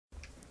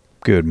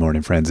Good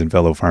morning, friends and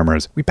fellow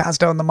farmers. We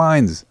passed out in the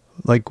mines.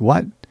 Like,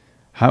 what?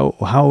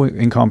 How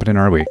incompetent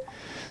are we?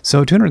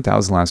 So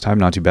 200,000 last time,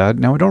 not too bad.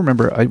 Now, I don't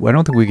remember. I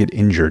don't think we get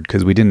injured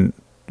because we didn't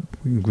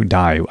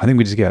die. I think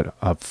we just get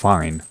a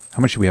fine.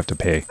 How much do we have to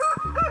pay?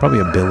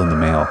 Probably a bill in the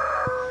mail.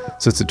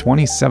 So it's the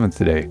 27th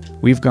today.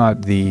 We've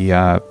got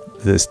the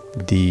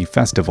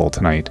festival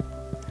tonight.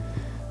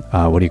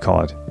 What do you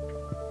call it?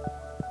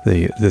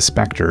 The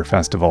Spectre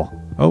Festival.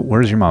 Oh,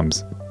 where's your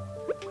mom's?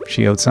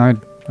 She outside?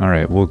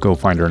 Alright, we'll go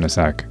find her in a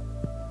sec.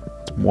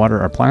 Let's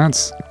water our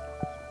plants.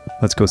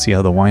 Let's go see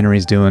how the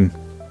winery's doing.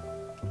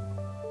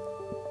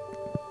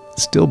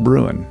 Still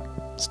brewing.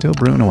 Still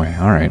brewing away.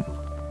 Alright.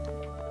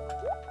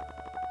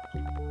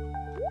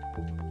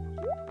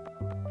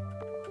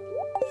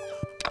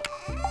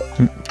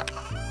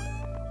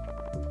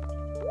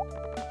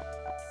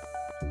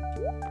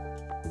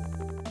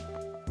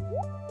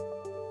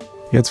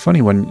 Yeah, it's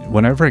funny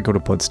whenever I go to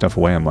put stuff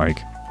away, I'm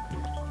like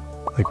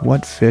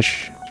what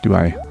fish do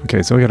I...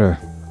 Okay, so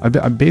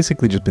I've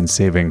basically just been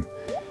saving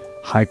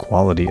high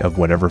quality of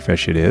whatever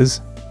fish it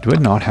is. Do I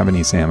not have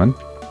any salmon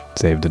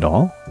saved at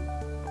all?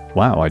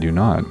 Wow, I do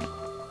not.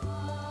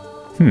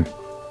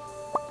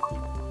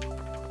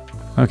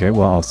 Okay,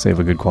 well, I'll save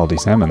a good quality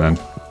salmon then.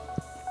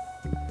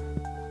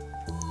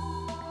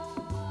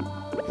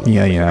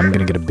 Yeah, I'm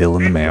gonna get a bill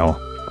in the mail.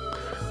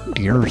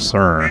 Dear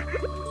sir,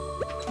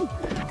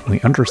 we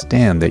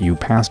understand that you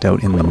passed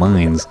out in the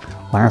mines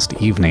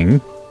last evening.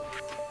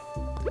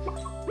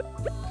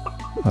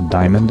 A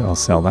diamond, I'll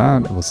sell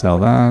that. We'll sell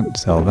that.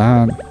 Sell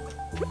that.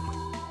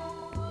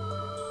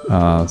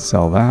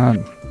 Sell that.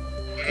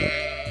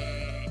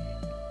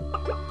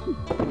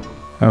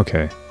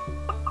 Okay.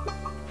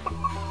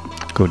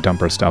 Go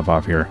dump our stuff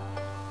off here.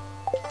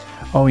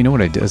 Oh, you know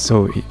what I did?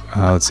 So,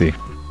 let's see.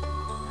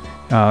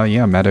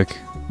 Yeah, medic.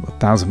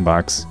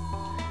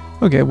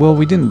 $1,000. Okay, well,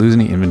 we didn't lose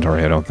any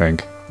inventory, I don't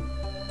think.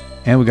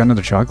 And we got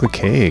another chocolate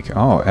cake.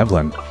 Oh,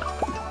 Evelyn.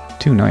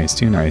 Too nice,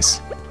 too nice.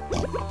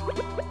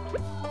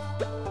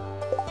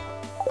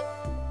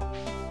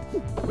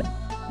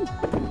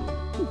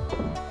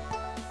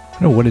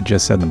 I don't know what it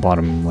just said in the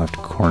bottom left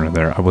corner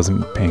there. I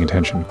wasn't paying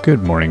attention.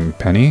 Good morning,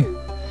 Penny.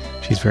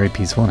 She's very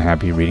peaceful and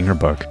happy reading her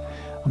book.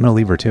 I'm going to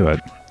leave her to it.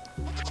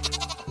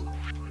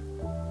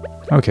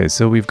 Okay,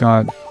 so we've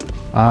got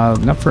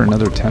enough for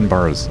another 10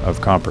 bars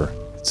of copper.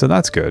 So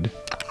that's good.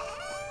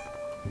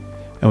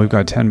 And we've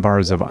got 10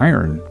 bars of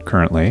iron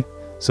currently,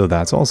 so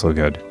that's also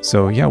good.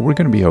 So yeah, we're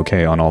going to be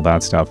okay on all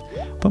that stuff.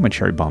 Put my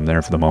cherry bomb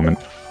there for the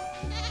moment.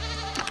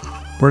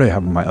 Where do I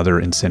have my other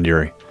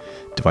incendiary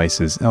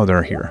devices? Oh,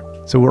 they're here.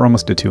 So we're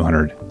almost to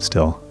 200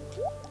 still.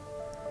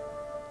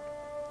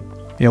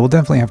 Yeah, we'll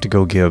definitely have to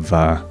go give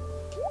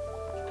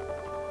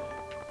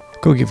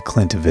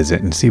Clint a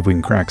visit and see if we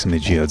can crack some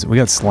of the geodes. We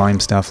got slime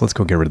stuff. Let's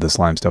go get rid of the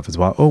slime stuff as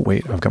well. Oh,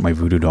 wait, I've got my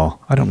voodoo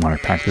doll. I don't want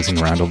to pack this thing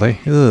around all day.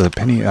 Ugh,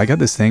 Penny, I got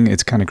this thing.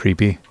 It's kind of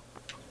creepy.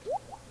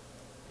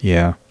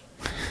 Yeah.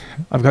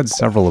 I've got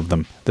several of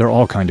them. They're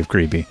all kind of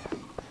creepy.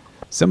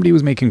 Somebody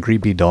was making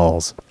creepy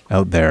dolls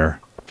out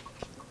there.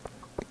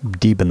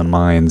 Deep in the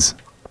mines.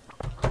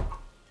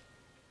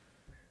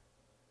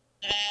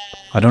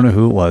 I don't know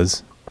who it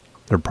was.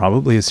 They're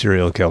probably a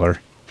serial killer.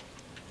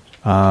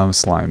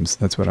 Slimes.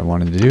 That's what I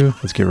wanted to do.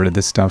 Let's get rid of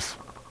this stuff.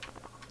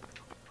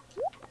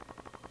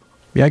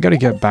 Yeah, I gotta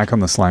get back on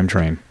the slime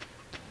train.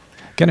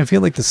 Again, I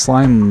feel like the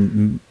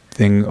slime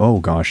thing... Oh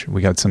gosh,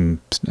 we got some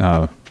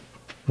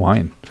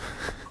wine.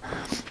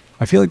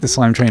 I feel like the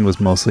slime train was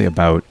mostly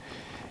about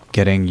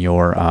getting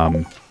your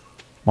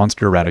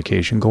monster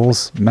eradication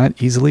goals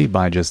met easily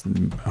by just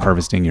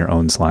harvesting your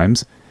own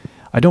slimes.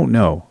 I don't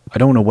know. I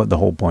don't know what the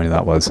whole point of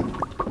that was.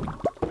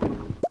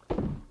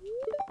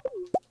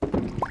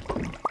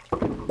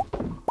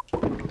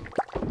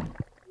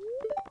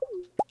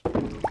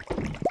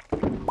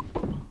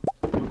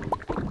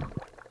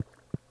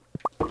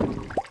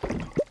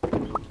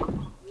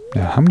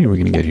 Now, how many are we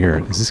going to get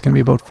here? Is this going to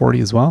be about 40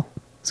 as well?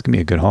 It's going to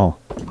be a good haul.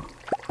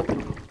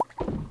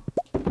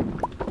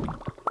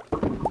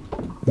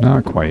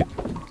 Not quite.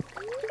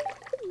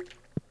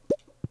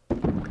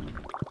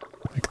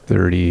 Like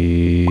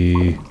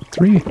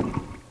 33?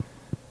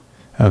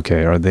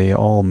 Okay, are they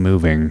all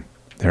moving?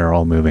 They're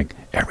all moving.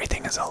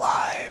 Everything is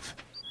alive.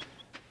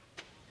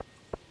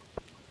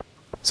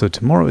 So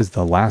tomorrow is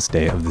the last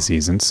day of the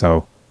season,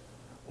 so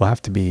we'll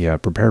have to be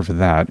prepared for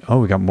that. Oh,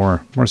 we got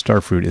more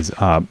starfruit is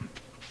up.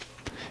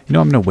 You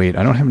know, I'm going to wait.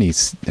 I don't have any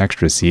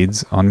extra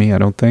seeds on me, I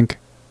don't think.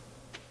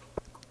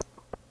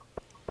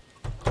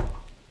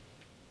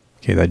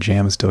 Okay, that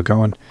jam is still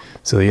going.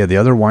 So yeah, the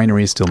other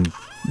winery is still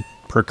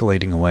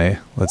percolating away.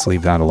 Let's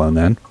leave that alone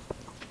then.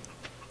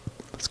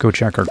 Let's go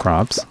check our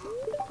crops.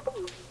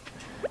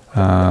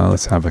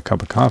 Let's have a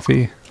cup of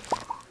coffee.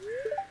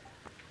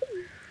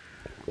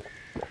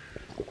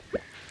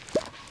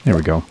 There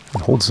we go.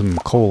 And hold some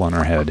coal on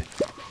our head.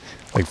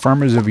 Like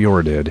farmers of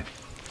yore did.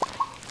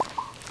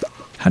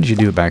 How did you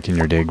do it back in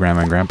your day,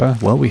 Grandma and Grandpa?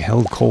 Well, we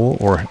held coal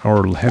or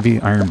heavy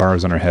iron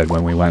bars on our head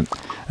when we went.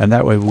 And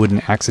that way we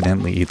wouldn't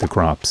accidentally eat the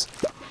crops.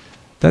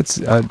 That's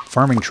a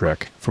farming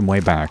trick from way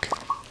back.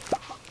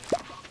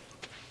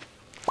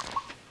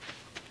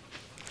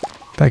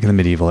 Back in the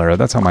medieval era,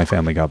 that's how my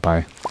family got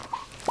by.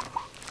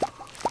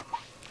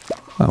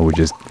 Oh, we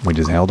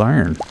just held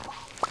iron.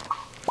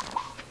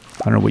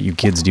 I don't know what you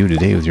kids do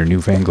today with your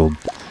newfangled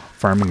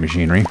farming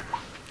machinery.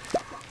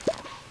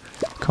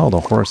 Called a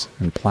horse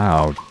and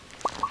plowed.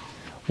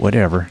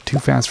 Whatever. Too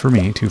fast for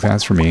me. Too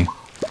fast for me.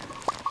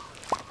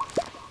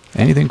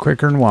 Anything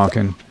quicker than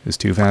walking is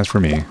too fast for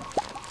me.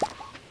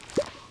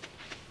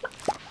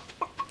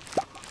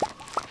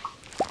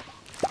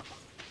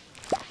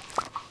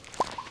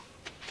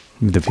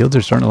 The fields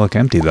are starting to look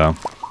empty, though.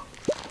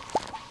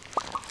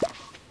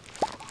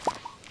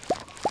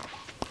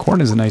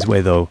 Corn is a nice way,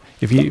 though.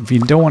 If you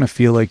don't want to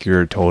feel like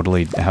you're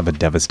totally have a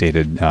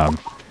devastated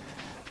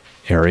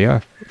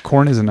area,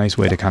 corn is a nice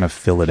way to kind of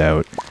fill it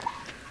out.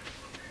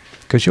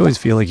 Because you always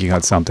feel like you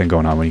got something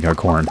going on when you got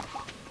corn.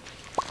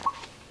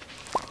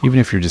 Even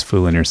if you're just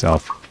fooling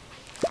yourself.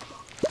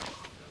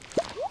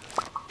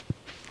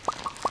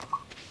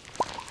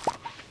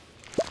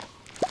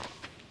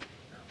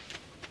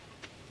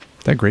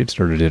 That grape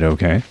starter did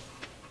okay.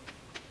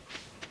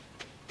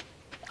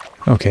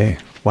 Okay.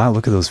 Wow,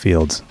 look at those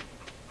fields.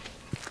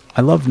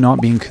 I love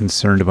not being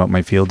concerned about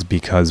my fields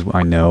because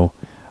I know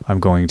I'm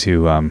going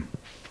to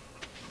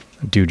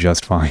do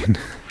just fine.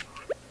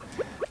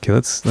 Okay,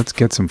 let's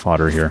get some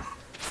fodder here.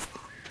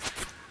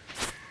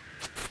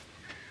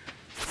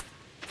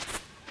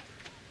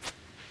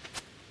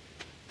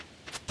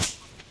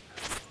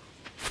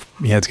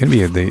 Yeah, it's going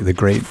to be the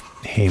great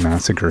hay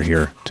massacre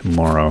here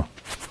tomorrow.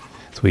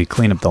 So we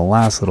clean up the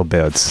last little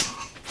bits.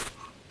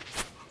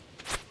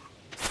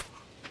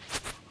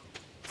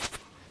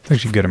 It's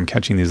actually good I'm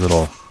catching these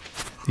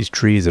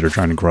trees that are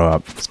trying to grow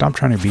up. Stop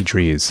trying to be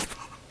trees.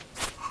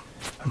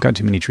 I've got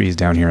too many trees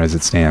down here as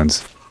it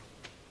stands.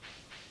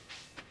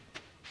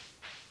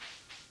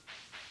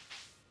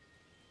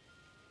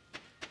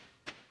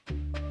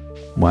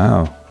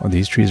 Wow, well,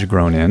 these trees are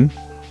grown in.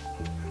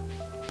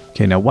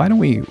 Okay, now why don't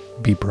we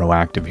be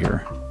proactive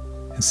here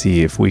and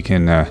see if we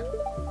can, let's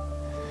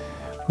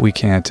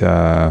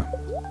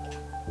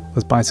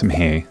buy some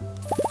hay.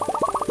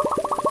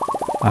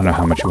 I don't know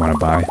how much you want to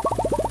buy.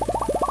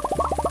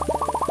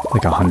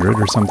 Like 100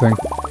 or something?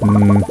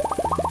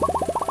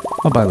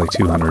 I'll buy like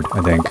 200,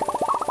 I think.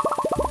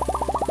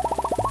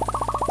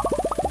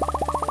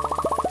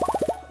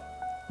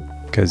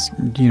 Because,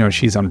 you know,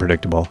 she's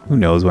unpredictable. Who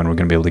knows when we're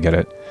going to be able to get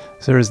it.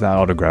 So there's that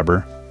auto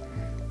grabber.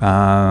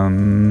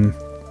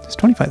 There's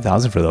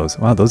 25,000 for those.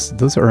 Wow,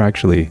 those are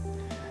actually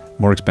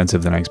more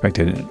expensive than I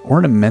expected. An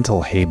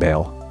ornamental hay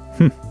bale.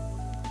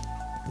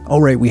 Oh,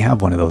 right, we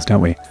have one of those,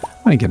 don't we?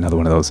 I'm going to get another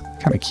one of those.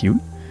 Kind of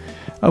cute.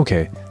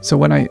 Okay, so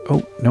when I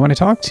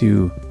talked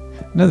to...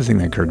 Another thing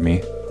that occurred to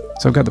me.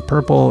 So I've got the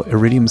purple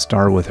iridium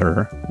star with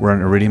her. We're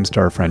on iridium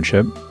star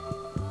friendship.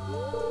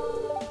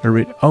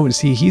 Oh,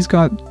 see, he's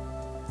got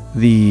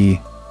the...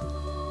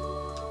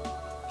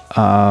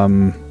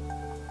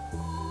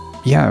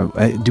 Yeah,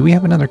 do we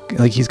have another...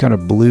 Like, he's got a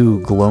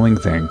blue glowing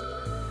thing.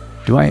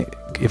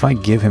 If I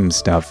give him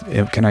stuff,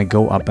 can I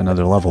go up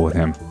another level with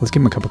him? Let's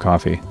give him a cup of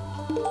coffee.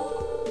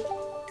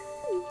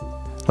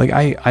 Like,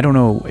 I don't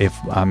know if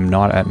I'm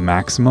not at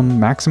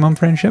maximum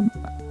friendship.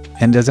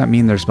 And does that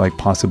mean there's, like,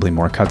 possibly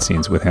more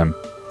cutscenes with him?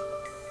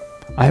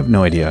 I have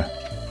no idea.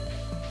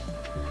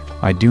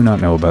 I do not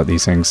know about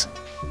these things.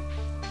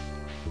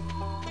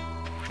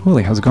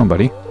 Willie, how's it going,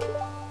 buddy?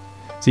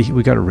 See,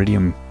 we got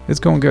iridium. It's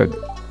going good.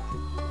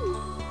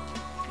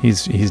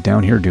 He's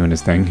down here doing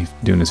his thing. He's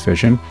doing his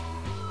fishing.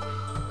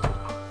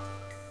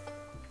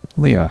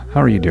 Leah,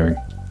 how are you doing?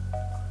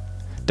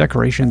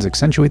 Decorations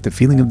accentuate the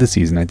feeling of the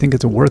season. I think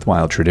it's a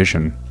worthwhile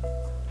tradition.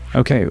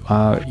 Okay,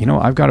 you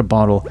know, I've got a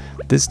bottle.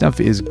 This stuff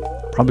is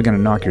probably going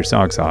to knock your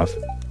socks off.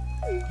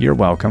 You're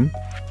welcome.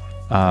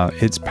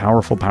 It's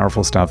powerful,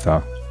 powerful stuff,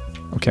 though.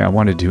 Okay, I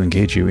wanted to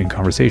engage you in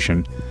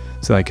conversation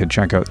so I could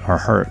check out our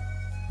heart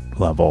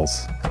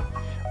levels.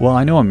 Well,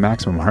 I know I'm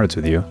maximum hearts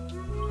with you.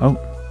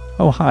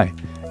 Oh, hi.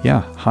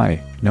 Yeah,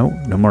 hi. No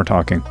more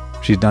talking.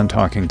 She's done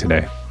talking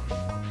today.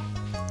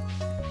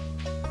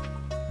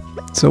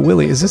 So,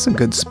 Willie, is this a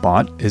good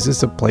spot? Is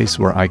this a place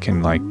where I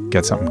can, like,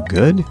 get something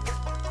good?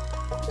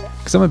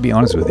 Because I'm going to be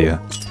honest with you.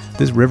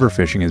 This river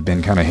fishing has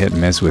been kind of hit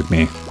and miss with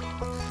me.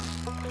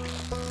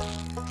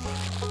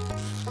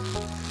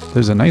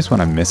 There's a nice one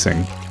I'm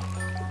missing.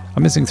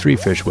 I'm missing 3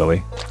 fish,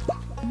 Willie.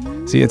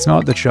 See, it's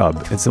not the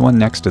chub. It's the one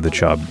next to the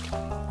chub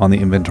on the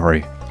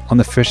inventory. On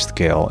the fish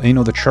scale. And, you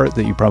know, the chart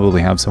that you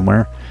probably have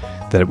somewhere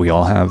that we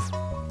all have.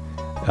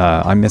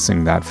 I'm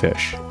missing that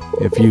fish.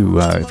 If you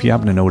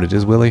happen to know what it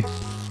is, Willie.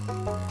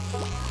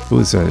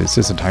 Is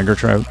this a tiger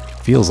trout?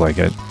 Feels like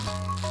it.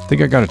 I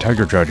think I got a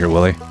tiger trout here,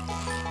 Willie.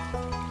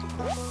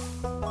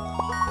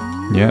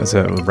 Yeah, it's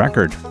a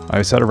record.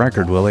 I set a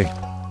record, Willie.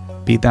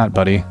 Beat that,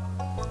 buddy.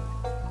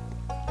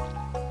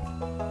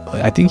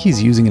 I think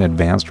he's using an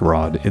advanced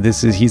rod.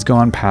 He's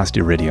gone past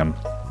iridium.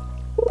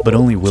 But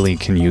only Willie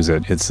can use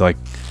it. It's like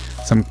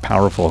some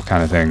powerful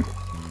kind of thing.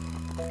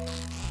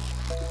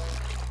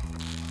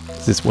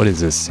 What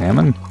is this,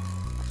 salmon?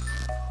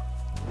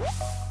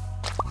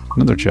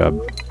 Another chub.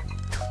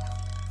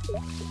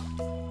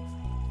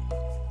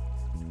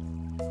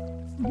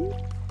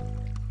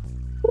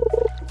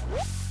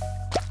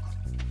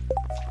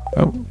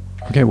 Oh,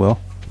 okay, well.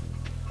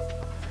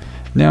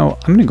 Now,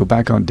 I'm going to go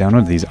back on down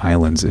onto these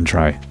islands and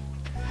try.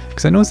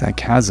 Because I noticed that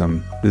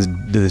chasm,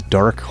 this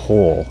dark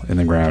hole in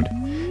the ground,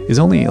 is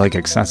only, like,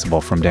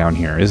 accessible from down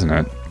here, isn't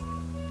it?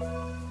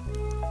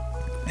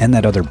 And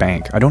that other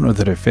bank. I don't know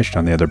that I fished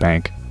on the other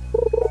bank.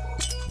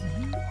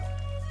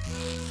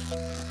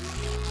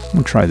 I'm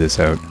going to try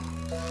this out.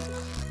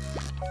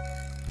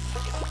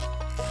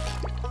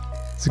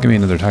 Is it going to be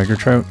another tiger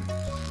trout?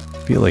 I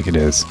feel like it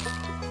is.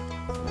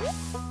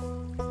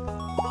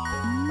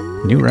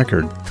 New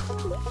record.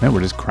 Man,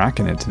 we're just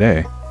cracking it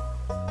today.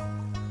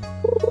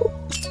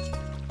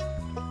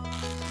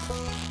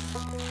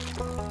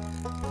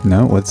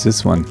 No, what's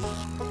this one?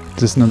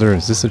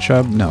 Is this a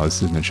chub? No,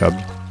 this isn't a chub.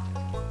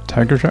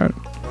 Tiger trout?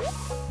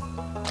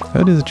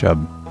 That is a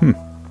chub.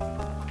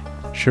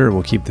 Sure,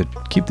 we'll keep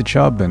the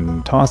chub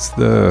and toss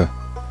the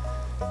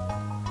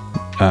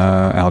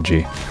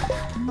algae.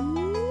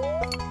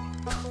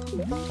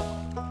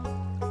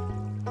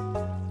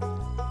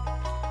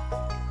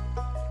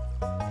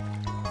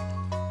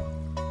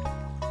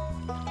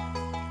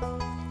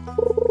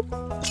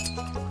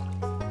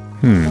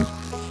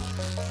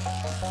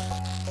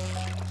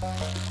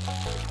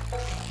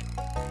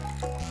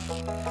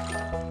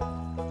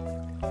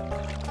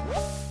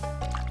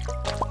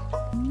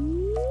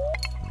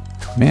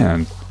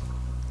 Man,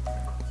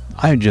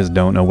 I just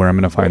don't know where I'm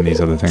going to find these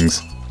other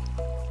things.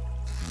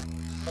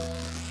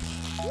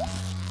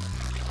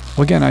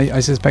 Well, again,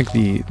 I suspect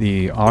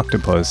the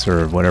octopus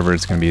or whatever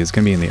it's going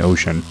to be in the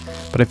ocean.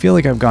 But I feel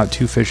like I've got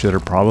two fish that are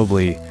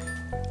probably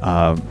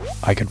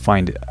I could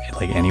find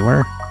like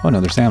anywhere. Oh,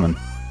 another salmon.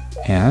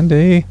 And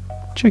a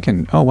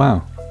chicken. Oh,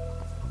 wow.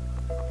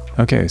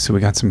 Okay, so we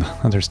got some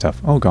other stuff.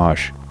 Oh,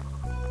 gosh.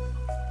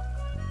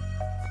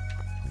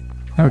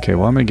 Okay,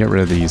 well, I'm going to get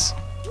rid of these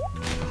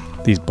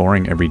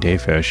boring everyday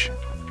fish.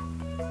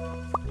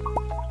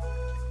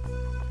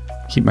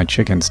 Keep my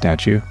chicken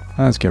statue.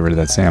 Let's get rid of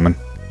that salmon.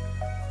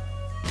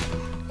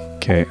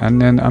 Okay,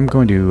 and then I'm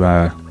going to,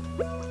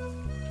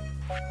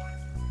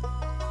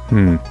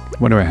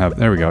 what do I have?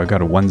 There we go, I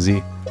got a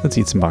onesie. Let's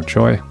eat some bok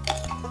choy.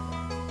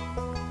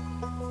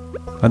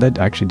 Oh, that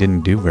actually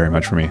didn't do very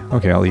much for me.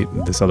 Okay, I'll eat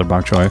this other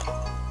bok choy.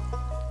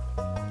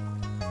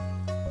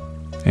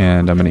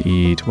 And I'm gonna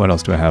eat, what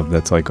else do I have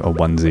that's like a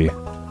onesie?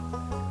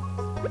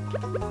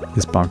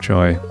 This bok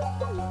choy.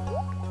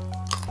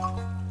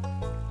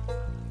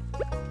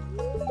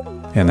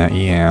 And that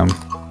yam.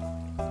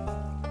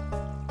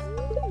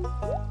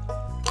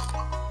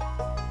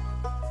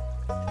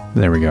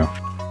 There we go.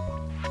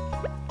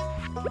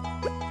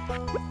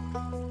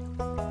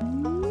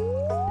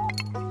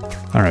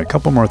 Alright, a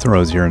couple more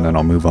throws here and then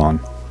I'll move on.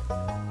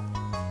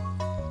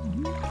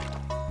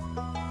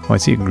 Oh, I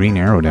see a green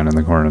arrow down in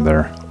the corner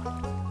there.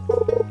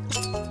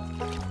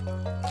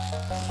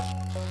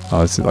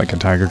 Oh, is it like a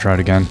tiger trout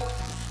again?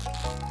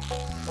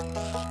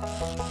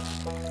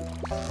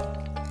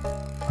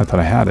 I thought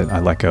I had it. I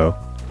let go.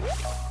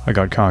 I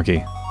got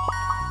cocky.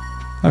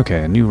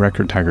 Okay, a new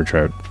record tiger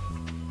trout.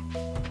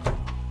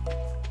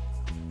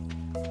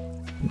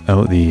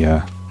 Oh,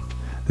 the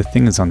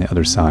thing is on the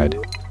other side.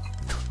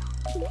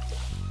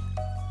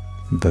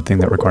 The thing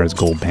that requires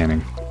gold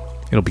panning.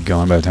 It'll be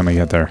gone by the time I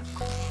get there.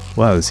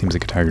 Wow, this seems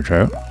like a tiger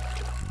trout.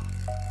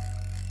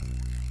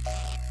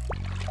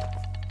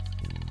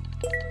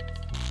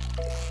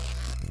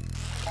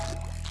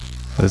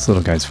 This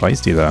little guy's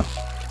feisty though.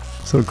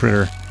 This little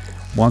critter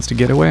wants to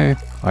get away.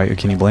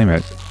 Can you blame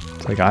it?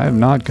 It's like, I am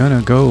not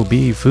gonna go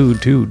be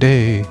food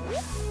today.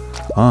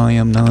 I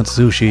am not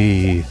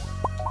sushi.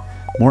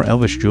 More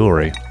elvish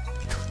jewelry.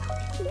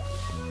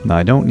 No,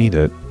 I don't need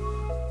it.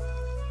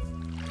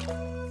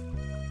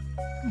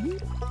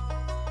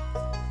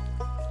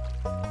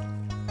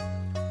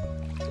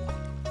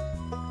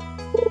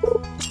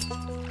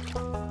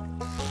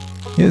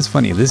 Yeah, it's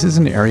funny. This is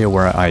an area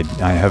where I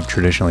have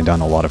traditionally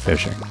done a lot of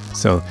fishing.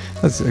 So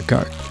that's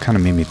kind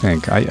of made me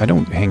think. I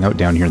don't hang out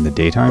down here in the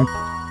daytime.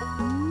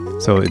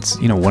 So it's,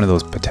 you know, one of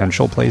those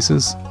potential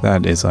places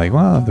that is like,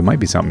 well, there might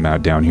be something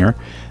out down here.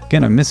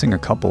 Again, I'm missing a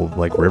couple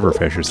like river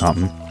fish or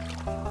something.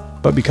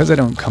 But because I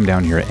don't come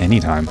down here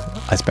anytime,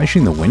 especially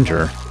in the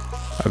winter,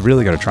 I've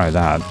really got to try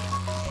that.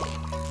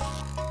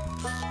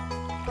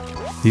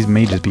 These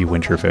may just be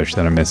winter fish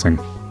that I'm missing.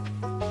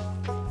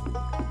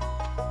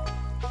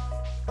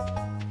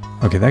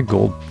 Okay, that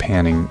gold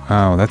panning.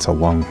 Oh, that's still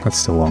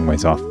a long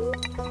ways off.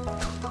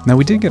 Now,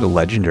 we did get a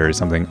legendary or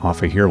something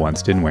off of here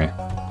once, didn't we?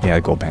 Yeah,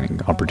 the gold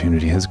panning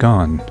opportunity has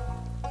gone.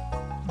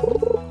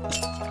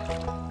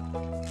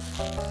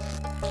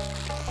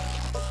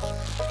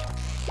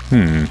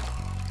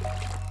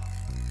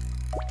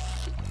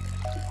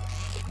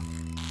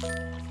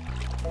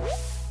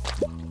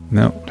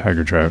 No,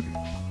 tiger trout.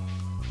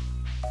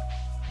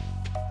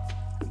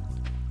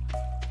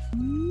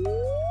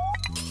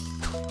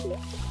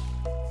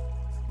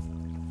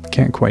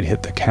 can't quite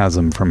hit the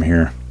chasm from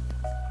here.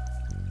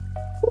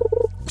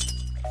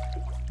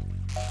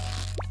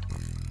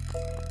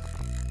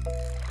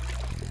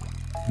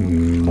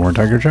 More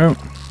tiger trout.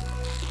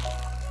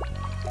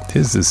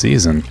 'Tis the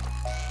season.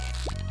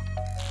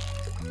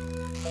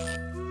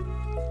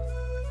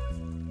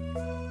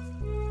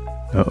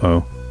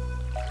 Uh-oh.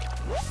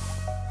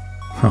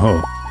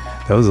 Oh,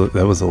 that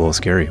was a little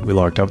scary. We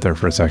locked up there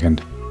for a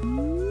second.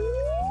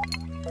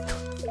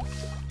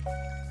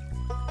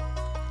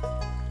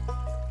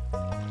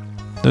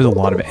 There's a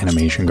lot of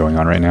animation going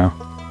on right now.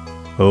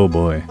 Oh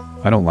boy,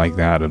 I don't like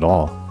that at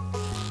all.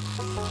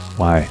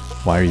 Why?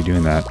 Why are you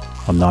doing that?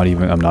 I'm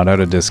not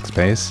out of disk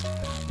space.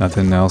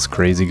 Nothing else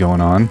crazy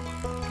going on.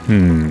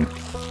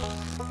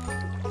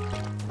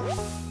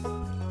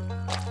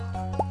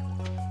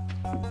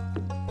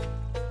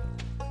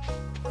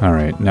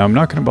 Alright, now I'm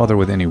not going to bother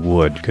with any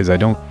wood, because I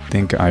don't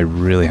think I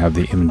really have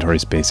the inventory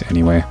space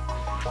anyway.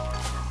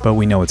 But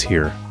we know it's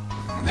here.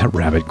 That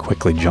rabbit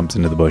quickly jumps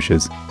into the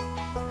bushes.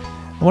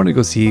 I wanted to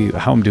go see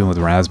how I'm doing with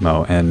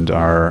Rasmo and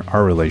our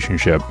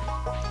relationship.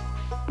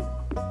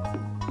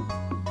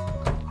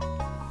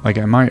 Like,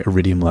 am I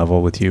iridium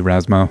level with you,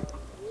 Rasmo?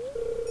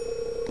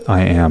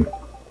 I am.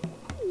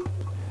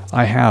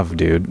 I have,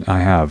 dude.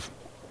 I have.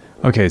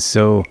 Okay,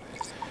 so...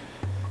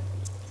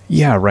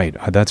 yeah, right.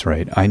 That's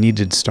right. I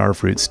needed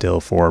starfruit still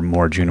for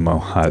more Junimo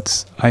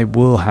huts. I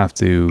will have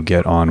to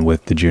get on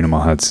with the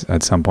Junimo huts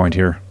at some point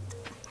here.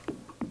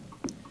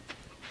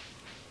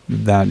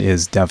 That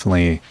is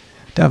definitely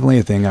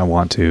a thing I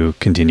want to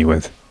continue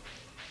with.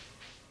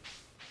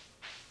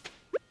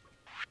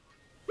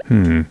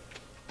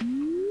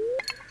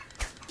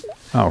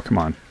 Oh, come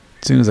on.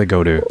 As soon as I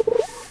go to...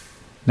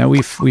 now,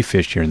 we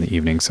fished here in the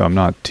evening, so I'm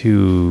not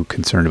too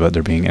concerned about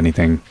there being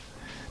anything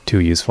too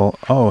useful.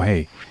 Oh,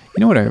 hey. You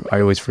know what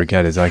I always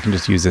forget is I can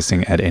just use this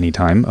thing at any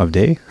time of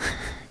day.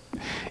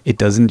 It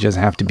doesn't just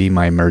have to be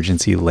my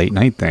emergency late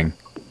night thing.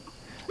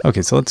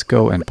 Okay, so let's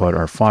go and put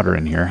our fodder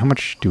in here. How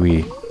much do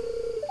we...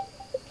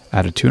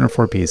 out of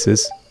 204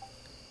 pieces,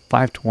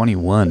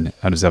 521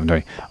 out of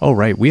 720. Oh,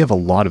 right. We have a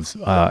lot of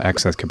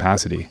excess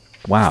capacity.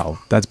 Wow,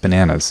 that's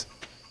bananas.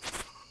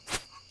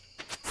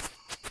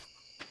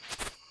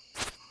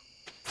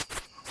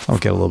 I'll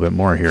get a little bit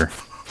more here.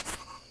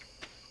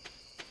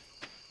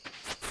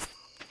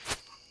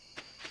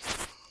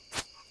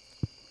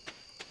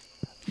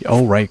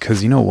 Oh, right,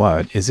 because you know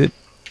what? Is it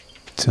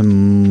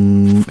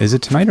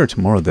tonight or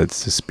tomorrow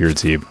that's the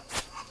Spirit's Eve?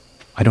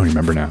 I don't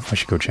remember now. I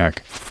should go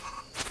check.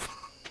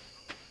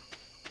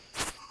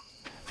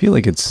 I feel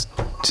like it's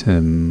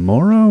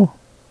tomorrow?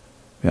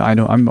 Yeah, I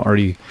know. I'm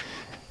already...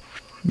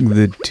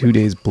 the 2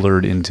 days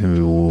blurred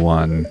into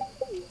one.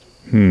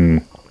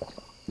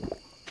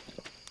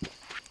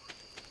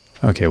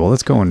 Okay, well,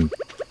 let's go and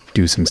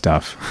do some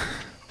stuff.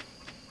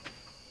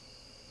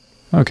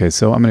 Okay,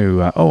 so I'm going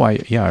to... I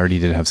already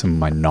did have some of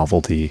my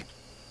novelty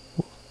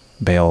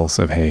bales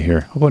of hay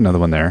here. I'll put another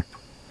one there.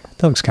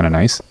 That looks kind of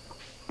nice.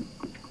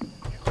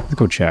 Let's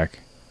go check.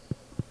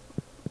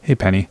 Hey,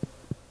 Penny.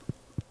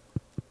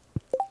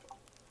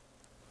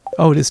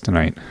 Oh, it is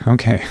tonight.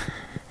 Okay.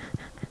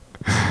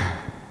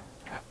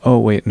 Oh,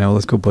 wait, no,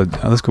 let's go put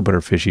our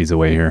fishies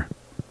away here.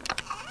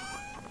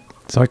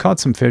 So I caught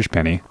some fish,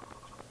 Penny.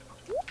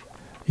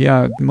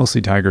 Yeah,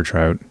 mostly tiger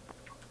trout.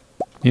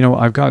 You know,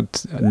 I've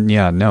got...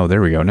 yeah, no,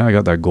 there we go. Now I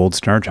got that gold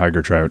star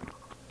tiger trout.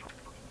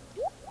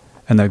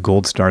 And that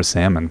gold star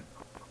salmon.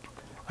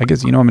 I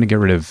guess, you know, I'm going to get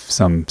rid of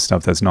some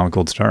stuff that's not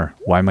gold star.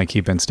 Why am I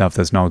keeping stuff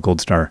that's not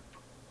gold star?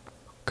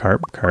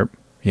 Carp.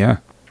 Yeah.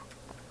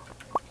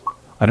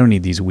 I don't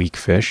need these weak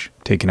fish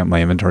taking up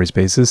my inventory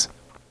spaces.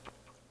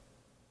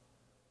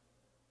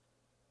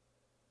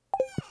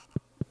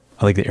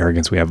 I like the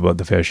arrogance we have about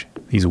the fish.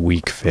 These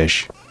weak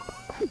fish.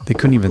 They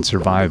couldn't even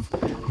survive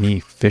me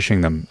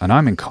fishing them. And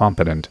I'm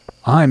incompetent.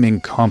 I'm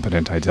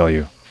incompetent, I tell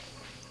you.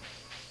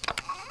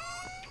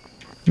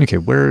 Okay,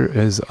 where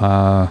is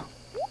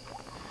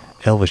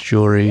Elvish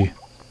jewelry?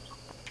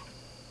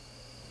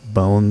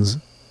 Bones.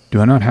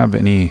 Do I not have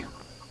any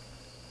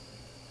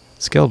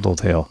skeletal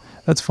tail?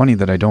 That's funny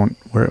that I don't...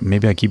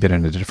 maybe I keep it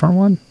in a different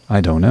one?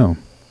 I don't know.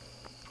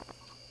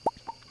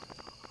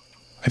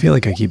 I feel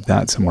like I keep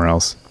that somewhere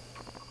else.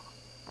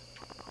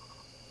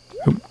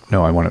 Oop,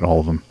 no, I wanted all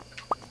of them.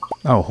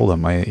 Oh, hold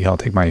on. I'll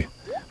take my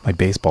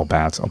baseball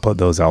bats. I'll put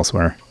those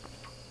elsewhere.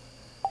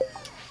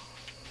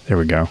 There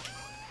we go.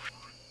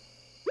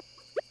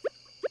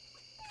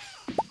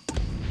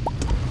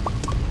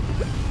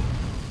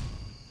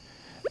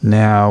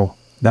 Now,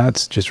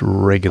 that's just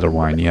regular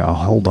wine. Yeah, I'll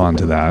hold on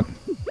to that.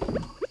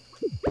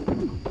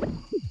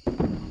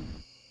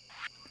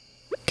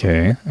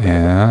 Okay,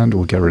 and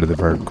we'll get rid of the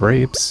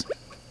grapes.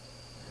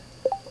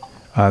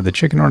 The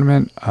chicken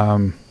ornament,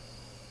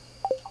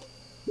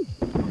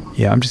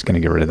 yeah, I'm just going to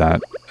get rid of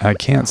that. I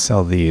can't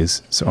sell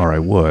these, or I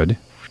would.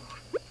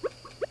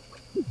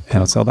 And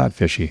I'll sell that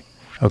fishy.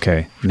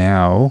 Okay,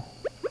 now,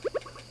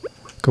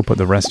 go put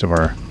the rest of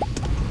our...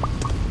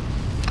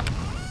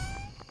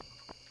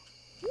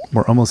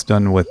 we're almost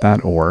done with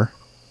that ore.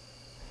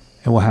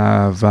 And we'll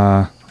have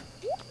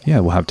Yeah,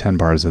 we'll have 10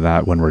 bars of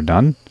that when we're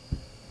done.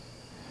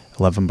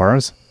 11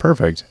 bars.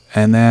 Perfect.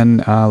 And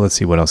then, let's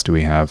see, what else do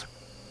we have?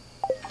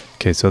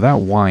 Okay, so that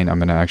wine I'm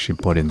going to actually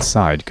put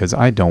inside because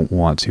I don't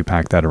want to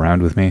pack that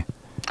around with me.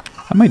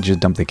 I might just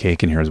dump the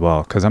cake in here as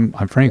well because I'm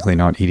frankly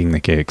not eating the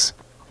cakes.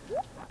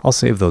 I'll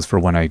save those for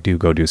when I do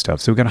go do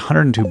stuff. So we've got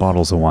 102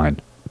 bottles of wine.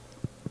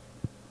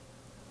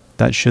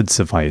 That should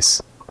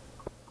suffice.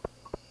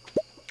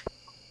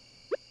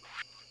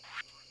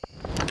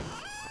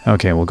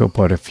 Okay, we'll go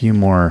put a few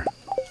more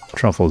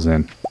truffles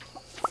in.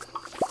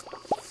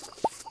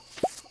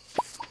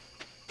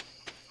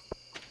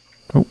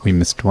 Oh, we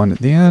missed one at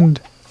the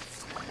end.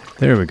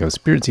 There we go.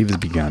 Spirit's Eve has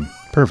begun.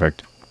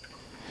 Perfect.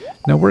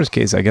 Now, worst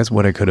case, I guess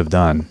what I could have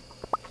done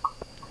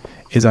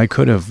is I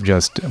could have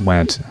just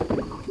went,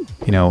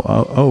 you know,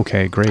 oh,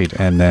 okay, great,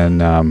 and then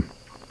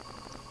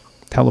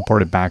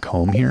teleported back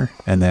home here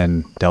and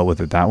then dealt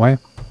with it that way.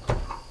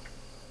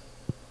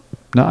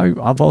 Now,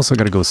 I've also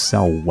got to go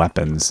sell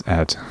weapons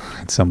at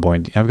some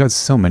point. I've got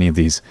so many of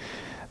these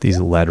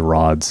lead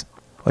rods.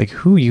 Like,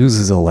 who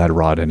uses a lead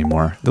rod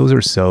anymore? Those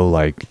are so,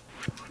 like,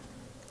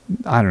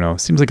 I don't know,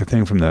 seems like a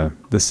thing from the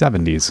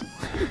 70s.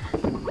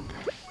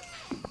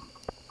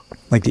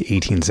 Like the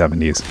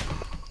 1870s.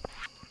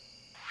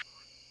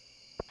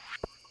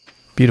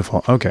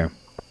 Beautiful. Okay.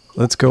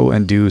 Let's go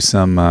and do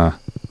some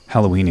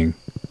Halloweening,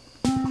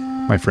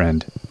 my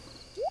friend.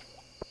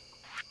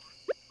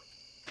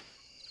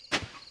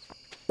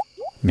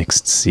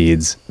 Mixed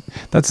seeds.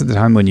 That's at the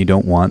time when you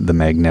don't want the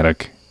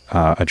magnetic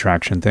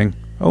attraction thing.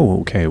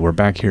 Oh, okay. We're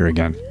back here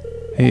again.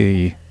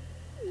 Hey.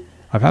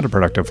 I've had a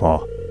productive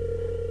fall.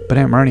 But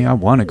Aunt Marnie, I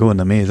want to go in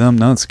the maze. I'm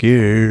not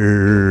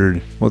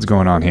scared. What's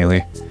going on,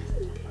 Haley?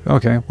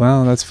 Okay,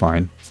 well, that's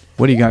fine.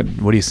 What do you got?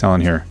 What are you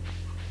selling here?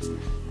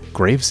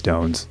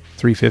 Gravestones.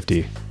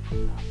 350.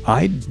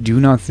 I do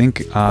not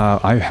think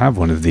I have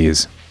one of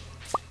these.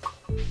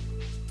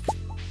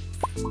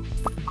 I'm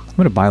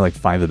going to buy like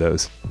 5 of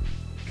those.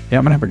 Yeah,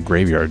 I'm going to have a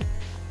graveyard.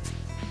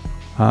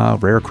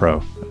 Rare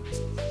crow.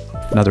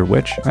 Another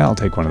witch. Well, I'll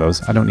take one of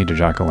those. I don't need a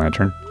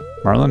jack-o'-lantern.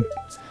 Marlin,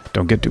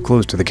 don't get too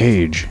close to the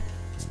cage.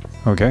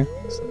 Okay.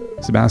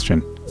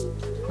 Sebastian.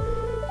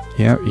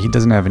 Yeah, he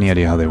doesn't have any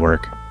idea how they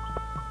work.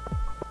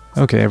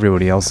 Okay,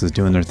 everybody else is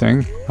doing their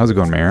thing. How's it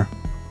going, Mayor?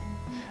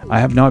 I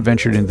have not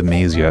ventured into the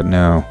maze yet,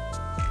 no.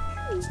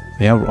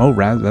 Yeah, oh,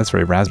 that's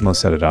right, Rasmo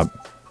set it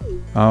up.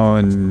 Oh,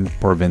 and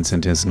poor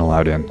Vincent isn't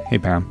allowed in. Hey,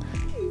 Pam.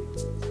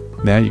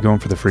 Yeah, you going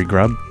for the free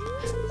grub?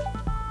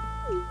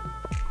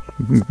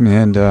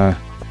 And,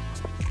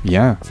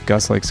 yeah,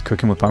 Gus likes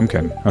cooking with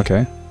pumpkin.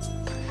 Okay.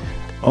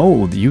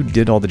 Oh, you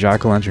did all the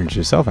jack-o'-lanterns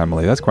yourself,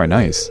 Emily. That's quite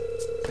nice.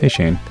 Hey,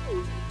 Shane.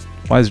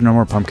 Why is there no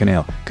more pumpkin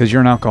ale? Because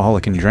you're an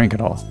alcoholic and you drank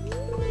it all.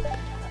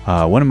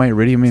 One of my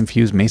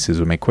iridium-infused maces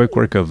would make quick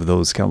work of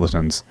those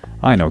skeletons.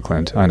 I know,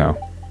 Clint. I know.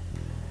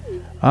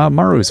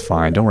 Maru's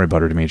fine. Don't worry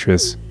about her,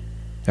 Demetrius.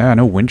 Yeah, I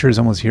know winter's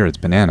almost here. It's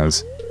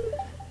bananas.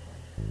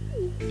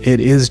 It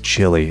is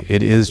chilly.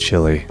 It is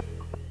chilly.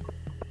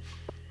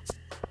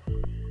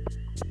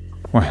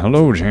 Well,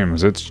 hello,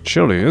 James. It's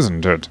chilly,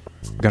 isn't it?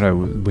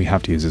 We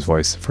have to use his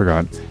voice.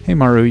 Forgot. Hey,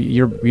 Maru,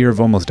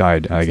 you've almost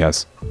died, I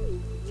guess.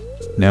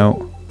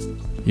 No.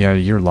 Yeah,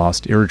 you're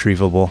lost.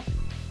 Irretrievable.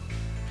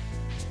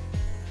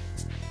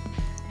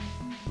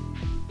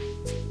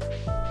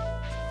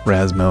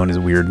 Rasmo and his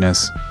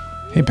weirdness.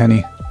 Hey,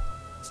 Penny.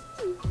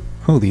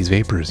 Oh, these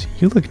vapors.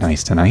 You look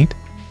nice tonight.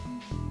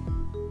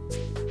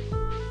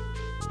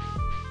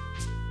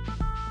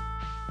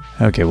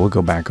 Okay, we'll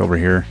go back over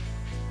here.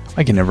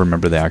 I can never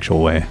remember the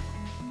actual way.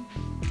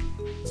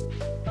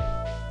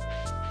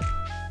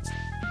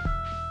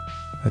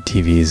 The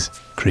TV's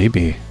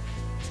creepy.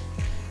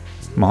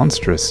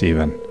 Monstrous,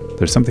 even.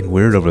 There's something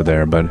weird over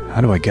there, but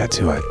how do I get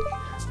to it?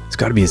 There's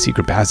got to be a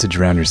secret passage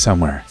around here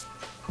somewhere.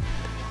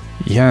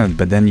 Yeah,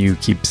 but then you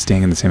keep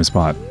staying in the same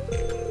spot.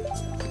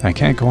 I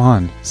can't go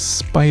on.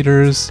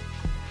 Spiders.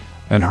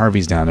 And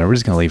Harvey's down there. We're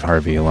just going to leave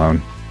Harvey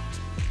alone.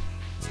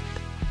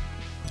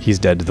 He's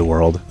dead to the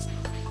world.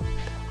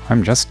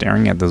 I'm just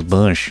staring at this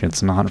bush.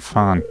 It's not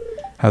fun.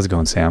 How's it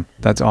going, Sam?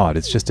 That's odd.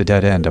 It's just a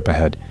dead end up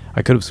ahead.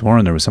 I could have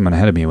sworn there was someone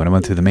ahead of me when I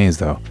went through the maze,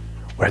 though.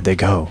 Where'd they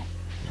go?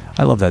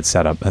 I love that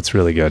setup. That's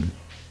really good.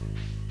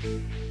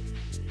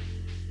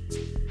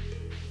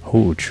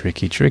 Oh,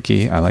 tricky,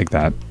 tricky. I like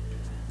that.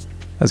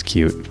 That's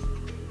cute.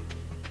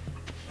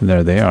 And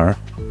there they are.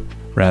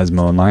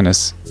 Rasmo and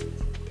Linus.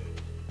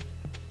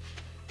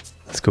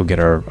 Let's go get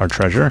our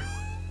treasure.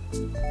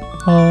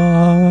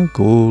 Ah,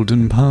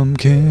 golden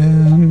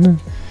pumpkin.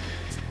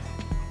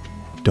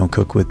 Don't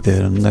cook with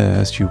it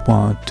unless you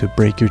want to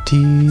break your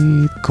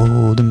teeth.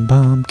 Golden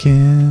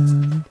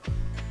pumpkin.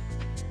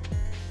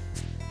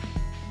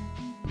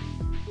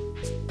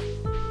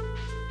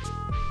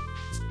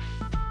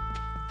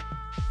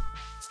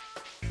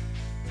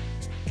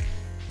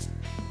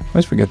 I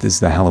always forget this is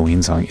the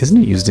Halloween song.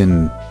 Isn't it used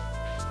in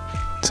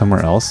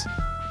somewhere else?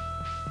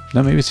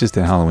 No, maybe it's just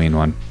the Halloween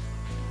one.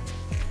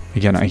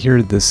 Again, I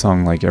hear this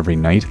song like every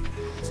night,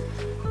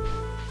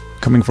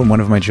 coming from one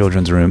of my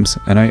children's rooms,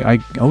 and I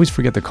always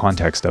forget the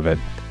context of it.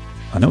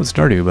 I know it's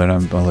Stardew, but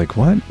I'm like,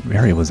 what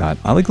area was that?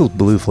 I like those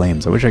blue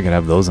flames. I wish I could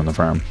have those on the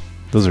farm.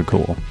 Those are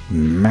cool.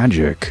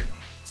 Magic.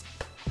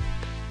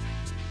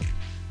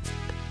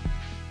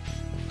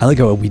 I like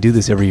how we do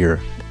this every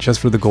year, just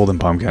for the golden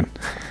pumpkin.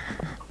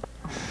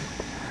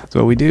 That's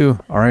what we do.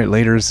 All right,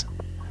 laters.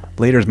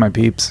 Laters, my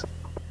peeps.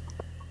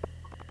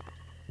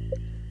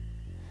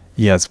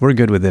 Yes, we're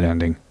good with it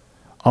ending.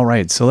 All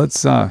right, so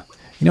let's, you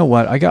know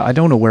what? I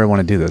don't know where I want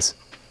to do this.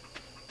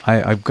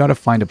 I've got to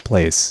find a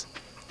place.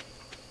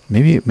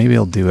 Maybe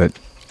I'll do it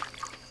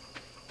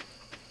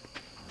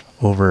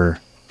over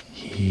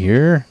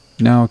here.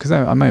 No, because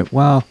I might,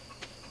 well,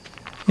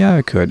 yeah,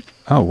 I could.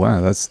 Oh,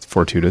 wow, that's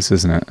fortuitous,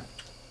 isn't it?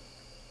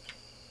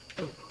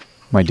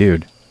 My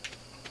dude.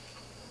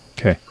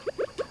 Okay.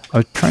 I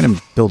was trying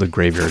to build a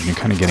graveyard and you're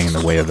kind of getting in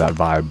the way of that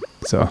vibe,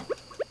 so.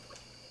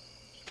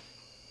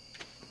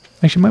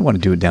 Actually, I might want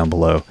to do it down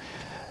below.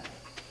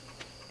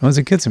 When I was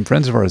a kid, some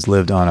friends of ours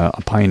lived on a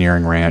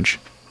pioneering ranch.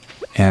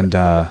 And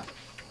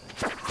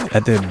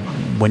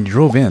when you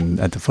drove in,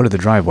 at the foot of the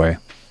driveway,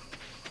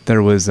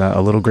 there was a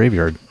little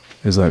graveyard.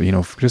 There's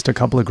just a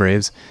couple of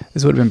graves.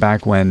 This would have been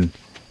back when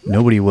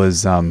nobody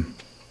was,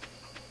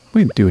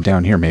 we can do it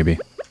down here maybe.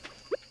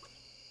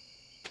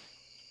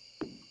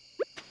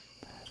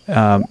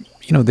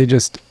 They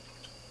just,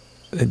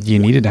 you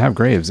needed to have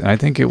graves. And I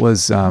think it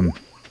was,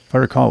 if I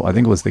recall, I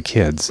think it was the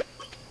kids.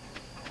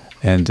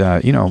 And,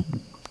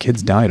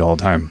 kids died all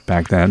the time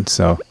back then.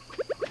 So,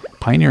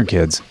 pioneer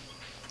kids.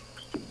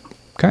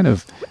 Kind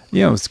of,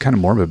 it's kind of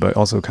morbid, but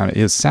also kind of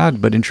is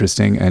sad, but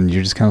interesting. And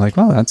you're just kind of like,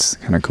 well, that's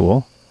kind of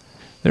cool.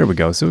 There we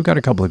go. So we've got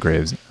a couple of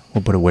graves.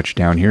 We'll put a witch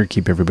down here,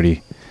 keep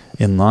everybody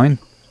in line.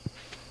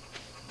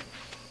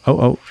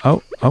 Oh.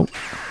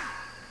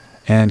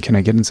 And can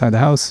I get inside the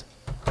house?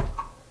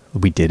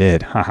 We did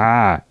it.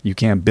 Haha. You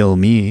can't bill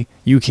me.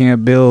 You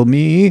can't bill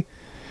me.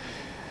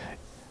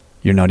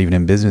 You're not even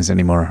in business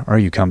anymore, are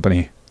you,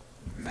 company?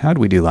 How did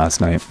we do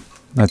last night?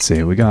 Let's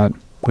see. We got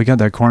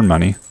that corn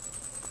money.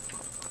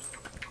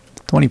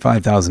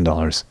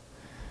 $25,000.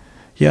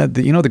 Yeah,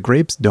 the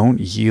grapes don't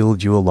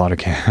yield you a lot of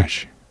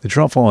cash. The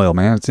truffle oil,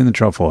 man, it's in the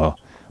truffle oil.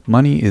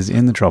 Money is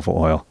in the truffle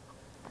oil.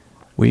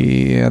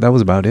 That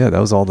was about it. That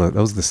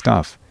was the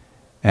stuff.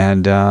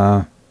 And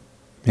a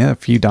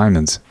few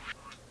diamonds.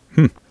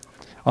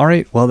 All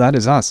right, well, that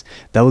is us.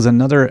 That was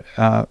another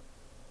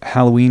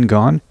Halloween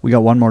gone. We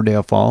got one more day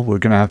of fall. We're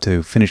going to have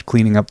to finish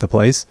cleaning up the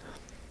place.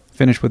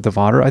 Finish with the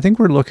fodder. I think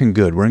we're looking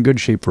good. We're in good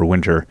shape for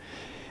winter.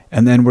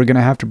 And then we're going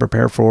to have to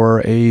prepare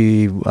for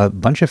a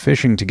bunch of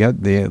fishing to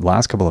get the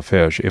last couple of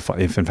fish, if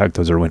in fact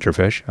those are winter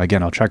fish.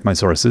 Again, I'll check my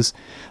sources,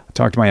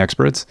 talk to my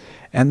experts,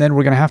 and then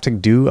we're going to have to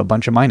do a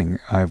bunch of mining.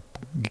 I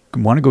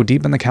want to go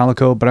deep in the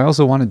calico, but I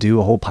also want to do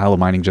a whole pile of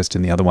mining just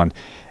in the other one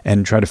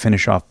and try to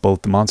finish off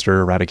both the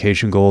monster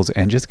eradication goals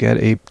and just get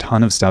a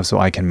ton of stuff so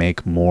I can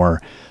make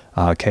more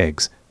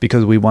kegs,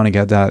 because we want to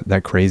get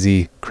that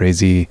crazy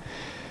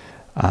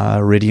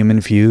iridium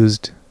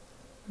infused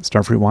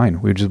Starfruit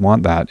wine. We just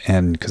want that,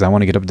 and because I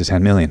want to get up to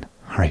 10 million.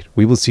 All right,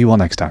 we will see you all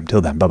next time.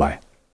 Till then, bye-bye.